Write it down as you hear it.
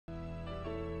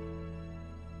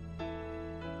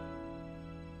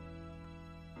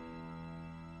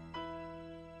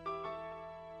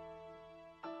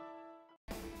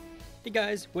Hey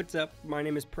guys, what's up? My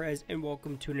name is Prez and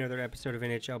welcome to another episode of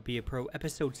NHL Be a Pro,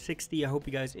 episode 60. I hope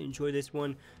you guys enjoy this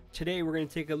one. Today we're going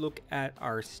to take a look at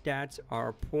our stats,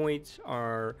 our points,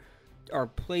 our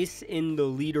place in the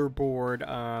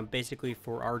leaderboard, basically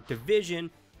for our division,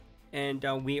 and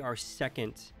we are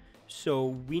second. So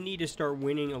we need to start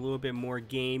winning a little bit more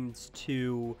games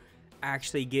to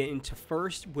actually get into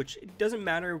first, which it doesn't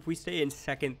matter if we stay in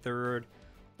second, third,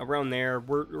 around there.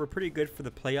 We're pretty good for the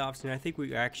playoffs, and I think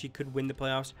we actually could win the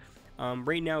playoffs.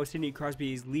 Right now, Sidney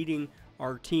Crosby is leading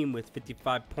our team with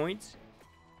 55 points,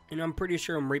 and I'm pretty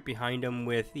sure I'm right behind him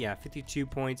with 52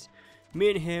 points.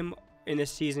 Me and him in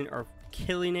this season are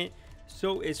killing it.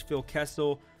 So is Phil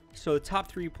Kessel. So the top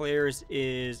three players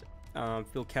is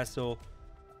Phil Kessel,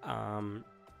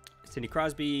 Sidney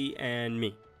Crosby, and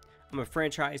me. I'm a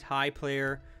franchise high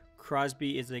player.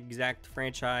 Crosby is the exact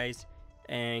franchise,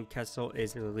 and Kessel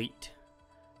is elite.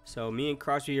 So me and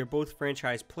Crosby are both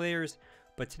franchise players,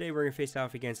 but today we're going to face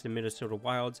off against the Minnesota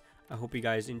Wilds. I hope you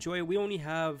guys enjoy it. We only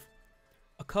have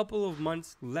a couple of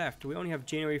months left. We only have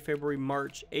January, February,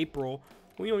 March, April.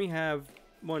 We only have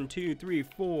 1, 2, 3,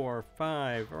 4,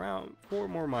 5, around 4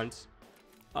 more months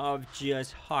of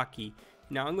just hockey.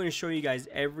 Now I'm going to show you guys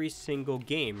every single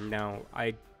game. Now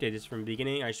I did this from the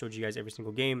beginning. I showed you guys every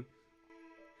single game.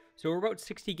 So we're about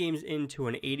 60 games into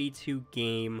an 82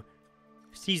 game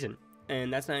season,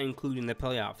 and that's not including the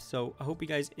playoffs. So I hope you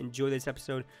guys enjoy this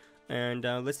episode, and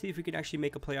let's see if we can actually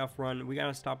make a playoff run. We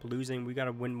gotta stop losing. We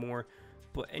gotta win more.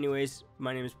 But anyways,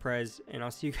 my name is Prez, and I'll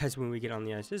see you guys when we get on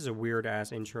the ice. This is a weird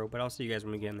ass intro, but I'll see you guys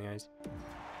when we get on the ice.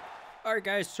 Alright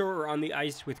guys, so we're on the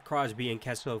ice with Crosby and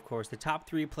Kessel, of course. The top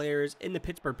three players in the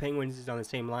Pittsburgh Penguins is on the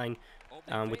same line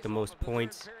with the most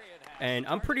points. And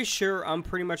I'm pretty sure I'm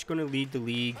pretty much going to lead the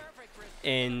league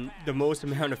in the most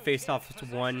amount of face-offs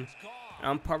won.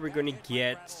 I'm probably going to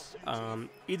get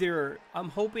either, I'm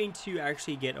hoping to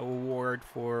actually get an award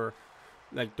for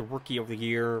like the Rookie of the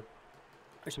Year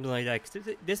or something like that.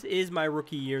 'Cause this is my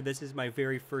rookie year. This is my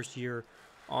very first year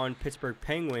on Pittsburgh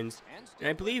Penguins. And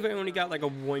I believe I only got like a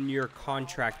 1-year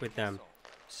contract with them.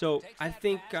 So I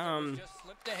think, I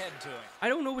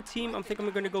don't know what team I'm thinking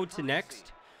I'm going to go to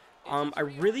next. I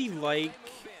really want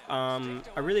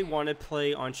to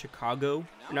play on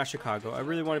I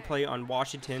really want to play on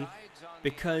Washington,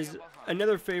 because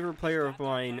another favorite player of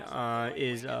mine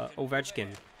is Ovechkin,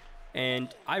 and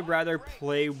I'd rather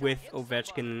play with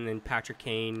Ovechkin than Patrick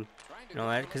Kane and all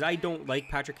that, because I don't like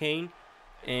Patrick Kane,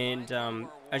 and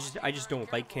I just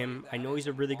don't like him. I know he's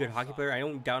a really good hockey player. I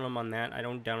don't doubt him on that. I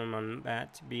don't doubt him on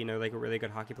that to be like a really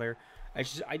good hockey player.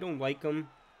 I don't like him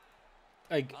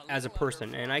like as a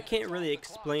person, and I can't really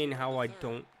explain how I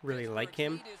don't really like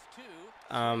him,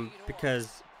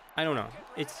 because I don't know,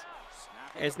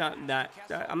 it's not that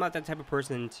I'm not that type of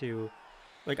person to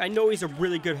like. I know he's a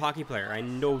really good hockey player, I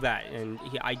know that, and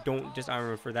I don't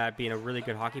dishonor him for that being a really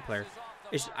good hockey player.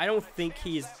 I don't think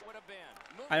he's,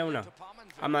 I don't know,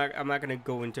 I'm not gonna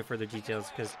go into further details,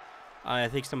 because I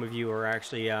think some of you are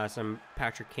actually some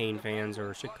Patrick Kane fans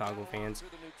or Chicago fans,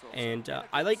 and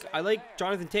I like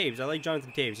Jonathan Toews. I like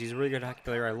Jonathan Toews. He's a really good hockey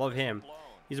player. I love him.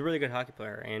 He's a really good hockey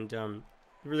player, and a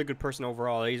really good person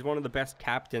overall. He's one of the best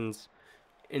captains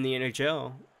in the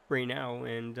NHL right now,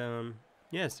 and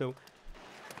yeah. So,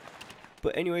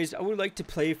 but anyways, I would like to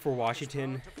play for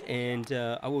Washington, and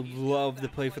I would love to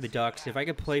play for the Ducks. If I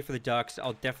could play for the Ducks,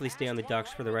 I'll definitely stay on the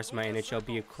Ducks for the rest of my NHL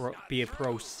be a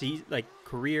pro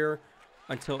career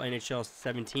until NHL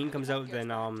 17 comes out. Then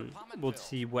we'll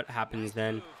see what happens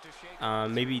then.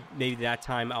 Maybe that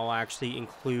time I'll actually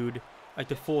include like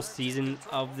the full season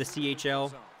of the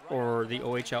CHL or the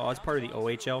OHL. I was part of the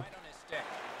OHL,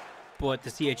 but the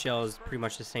CHL is pretty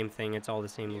much the same thing. It's all the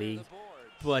same league.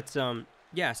 But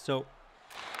yeah, so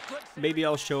maybe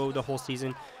I'll show the whole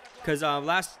season, because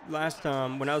last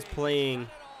when I was playing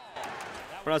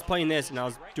this and I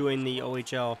was doing the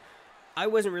OHL, I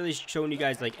wasn't really showing you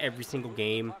guys like every single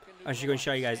game. I was just going to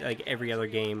show you guys like every other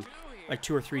game, like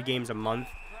 2 or 3 games a month.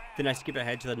 Then I skip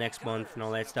ahead to the next month and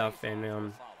all that stuff.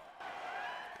 And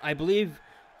I believe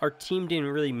our team didn't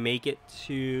really make it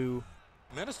to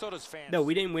Minnesota's fans. No,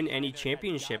 we didn't win any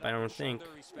championship, I don't think.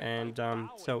 And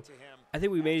so I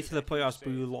think we made it to the playoffs, but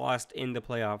we lost in the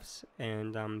playoffs.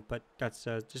 And but that's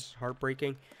just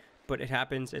heartbreaking. But it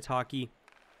happens. It's hockey.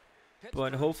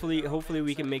 But hopefully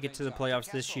we can make it to the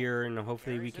playoffs this year, and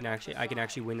hopefully I can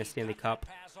actually win the Stanley Cup.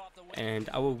 And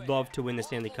I would love to win the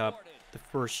Stanley Cup the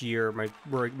first year, my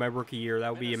rookie year.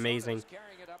 That would be amazing.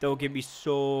 That will give me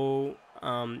so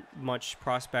much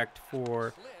prospect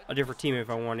for a different team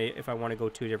if I want to go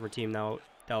to a different team. That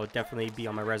will definitely be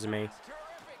on my resume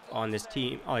on this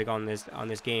team, like on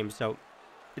this game. So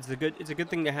It's a good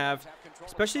thing to have,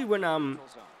 especially when I'm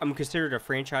considered a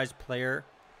franchise player.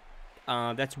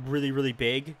 That's really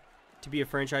big to be a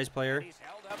franchise player.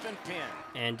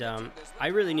 And I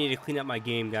really need to clean up my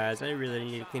game, guys. I really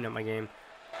need to clean up my game.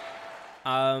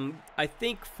 I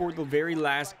think for the very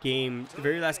last game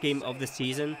of the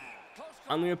season,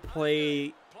 I'm gonna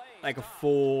play like a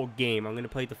full game. I'm gonna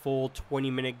play the full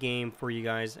 20-minute game for you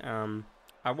guys.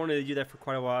 I wanted to do that for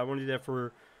quite a while. I wanted to do that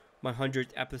for my 100th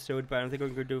episode, but I don't think I'm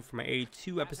gonna do it for my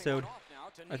 82 episode.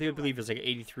 I believe it's like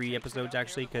 83 episodes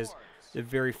actually, because the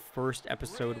very first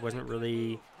episode wasn't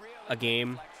really a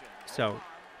game. So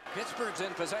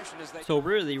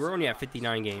really, we're only at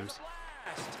 59 games.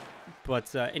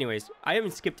 But anyways, I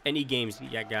haven't skipped any games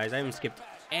yet, guys. I haven't skipped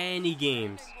any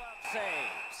games.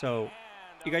 So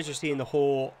you guys are seeing the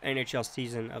whole NHL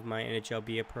season of my NHL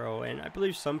Be a Pro, and I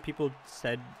believe some people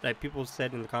said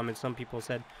in the comments, some people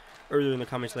said earlier in the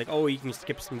comments, like, oh, you can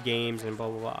skip some games and blah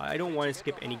blah blah. I don't want to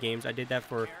skip any games. I did that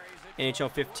for NHL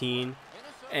 15,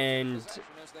 and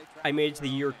I made it to the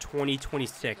year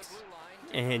 2026,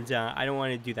 and I don't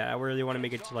want to do that. I really want to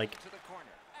make it to like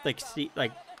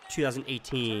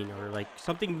 2018 or like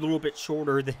something a little bit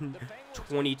shorter than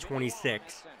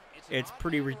 2026. It's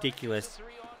pretty ridiculous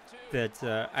that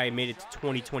I made it to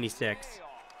 2026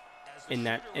 in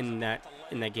that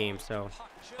game. So,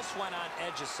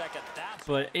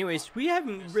 but anyways, we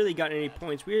haven't really gotten any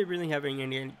points. We really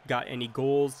haven't got any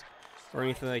goals or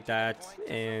anything like that,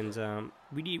 and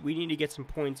we need to get some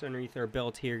points underneath our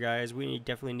belt here, guys.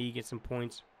 Definitely need to get some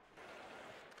points.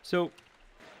 So,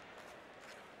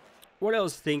 what I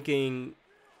was thinking,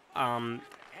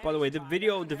 by the way, the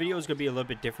video is gonna be a little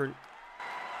bit different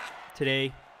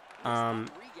today.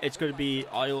 It's gonna be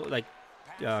audio, like,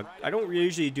 I don't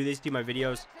usually do this to my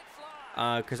videos,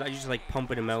 because I just like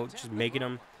pumping them out, just making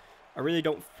them. I really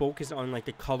don't focus on like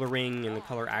the coloring and the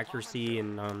color accuracy,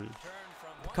 and the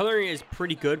coloring is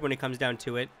pretty good when it comes down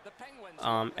to it,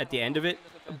 at the end of it.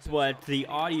 But the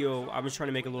audio, I was trying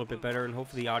to make it a little bit better, and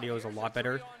hopefully the audio is a lot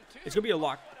better. It's gonna be a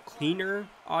lot cleaner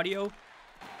audio,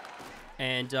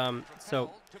 and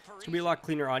so it's gonna be a lot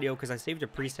cleaner audio because I saved a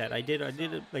preset. I did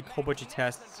like a whole bunch of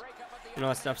tests and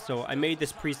all that stuff, so I made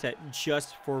this preset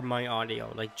just for my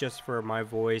audio, like just for my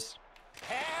voice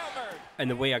and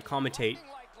the way I commentate.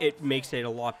 It makes it a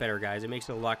lot better, guys. It makes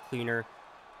it a lot cleaner,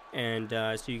 and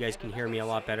so you guys can hear me a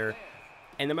lot better.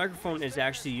 And the microphone is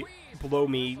actually below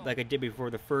me like I did before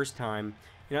the first time.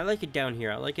 And I like it down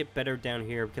here. I like it better down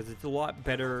here because it's a lot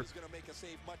better.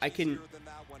 I can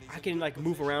like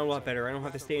move around a lot better. I don't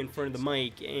have to stay in front of the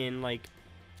mic, and like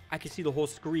I can see the whole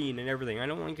screen and everything. I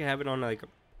don't want to have it on like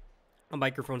a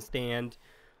microphone stand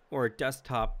or a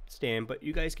desktop stand, but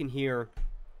you guys can hear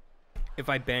if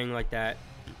I bang like that.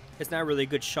 It's not really a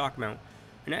good shock mount.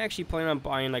 And I actually plan on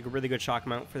buying like a really good shock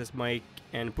mount for this mic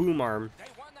and a boom arm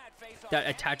that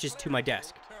attaches to my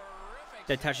desk.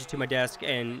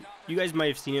 And you guys might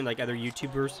have seen it in like other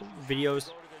YouTubers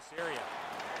videos.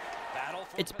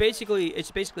 It's basically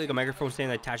like a microphone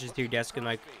stand that attaches to your desk, and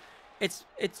like it's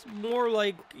more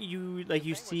like you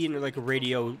see in like a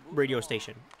radio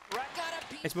station.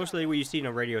 It's mostly what you see in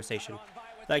a radio station,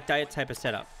 like that type of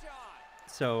setup.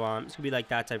 So it's gonna be like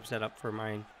that type of setup for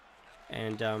mine.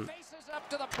 And oh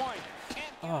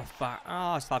fuck!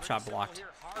 Oh, slap shot blocked.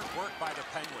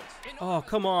 Oh,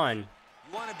 come on.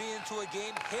 You want to be into a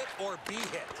game, hit or be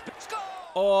hit.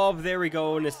 Oh, there we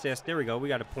go, an assist. There we go, we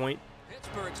got a point.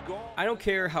 I don't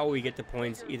care how we get the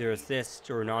points, either assist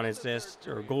or non-assist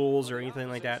or goals or anything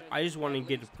like that. I just want to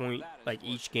get a point like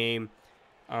each game.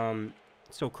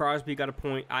 So Crosby got a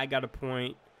point, I got a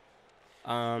point.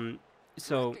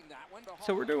 So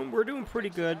we're doing pretty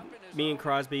good. Me and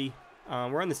Crosby,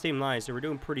 we're on the same line, so we're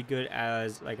doing pretty good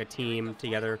as like a team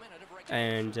together.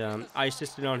 And I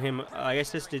assisted on him. I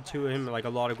assisted to him like a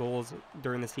lot of goals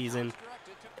during the season,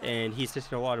 and he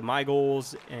assisted a lot of my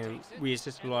goals, and we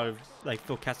assisted a lot of like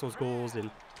Phil Kessel's goals,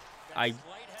 and I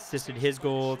assisted his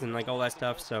goals and like all that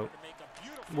stuff. So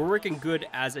we're working good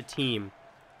as a team,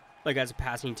 like as a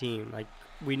passing team. Like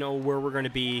we know where we're going to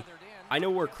be. I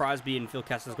know where Crosby and Phil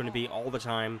Kessel is going to be all the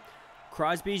time.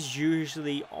 Crosby's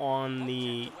usually on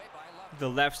the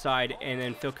left side, and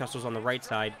then Phil Kessel's on the right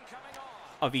side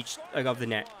of each of the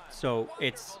net. So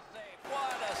it's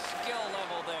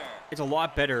a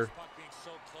lot better.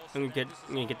 I'm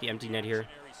gonna get the empty net here.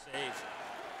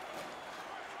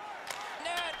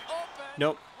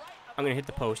 Nope. I'm gonna hit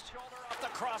the post.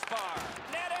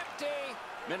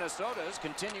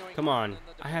 Come on.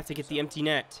 I have to get the empty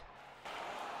net.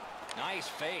 Nice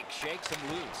fake, shakes him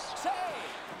loose.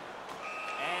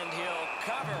 And he'll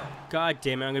cover. God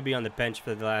damn it, I'm gonna be on the bench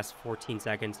for the last 14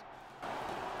 seconds.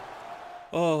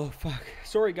 Oh, fuck.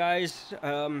 Sorry, guys.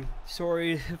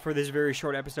 Sorry for this very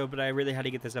short episode, but I really had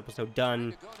to get this episode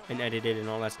done and edited and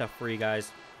all that stuff for you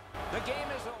guys.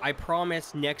 I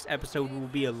promise next episode will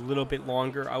be a little bit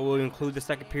longer. I will include the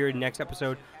second period next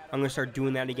episode. I'm going to start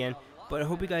doing that again. But I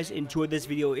hope you guys enjoyed this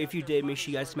video. If you did, make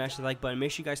sure you guys smash the like button.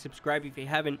 Make sure you guys subscribe if you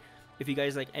haven't. If you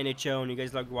guys like NHL and you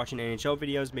guys like watching NHL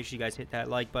videos, make sure you guys hit that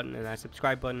like button and that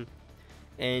subscribe button.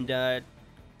 And,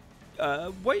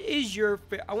 what is your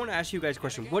I want to ask you guys a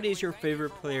question. What is your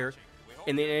favorite player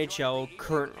in the NHL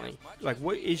currently? Like,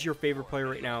 what is your favorite player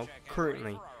right now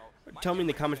currently? Tell me in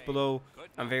the comments below.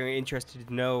 I'm very interested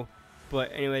to know.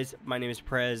 But anyways, my name is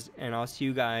Prez, and I'll see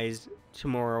you guys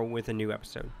tomorrow with a new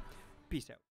episode. Peace out.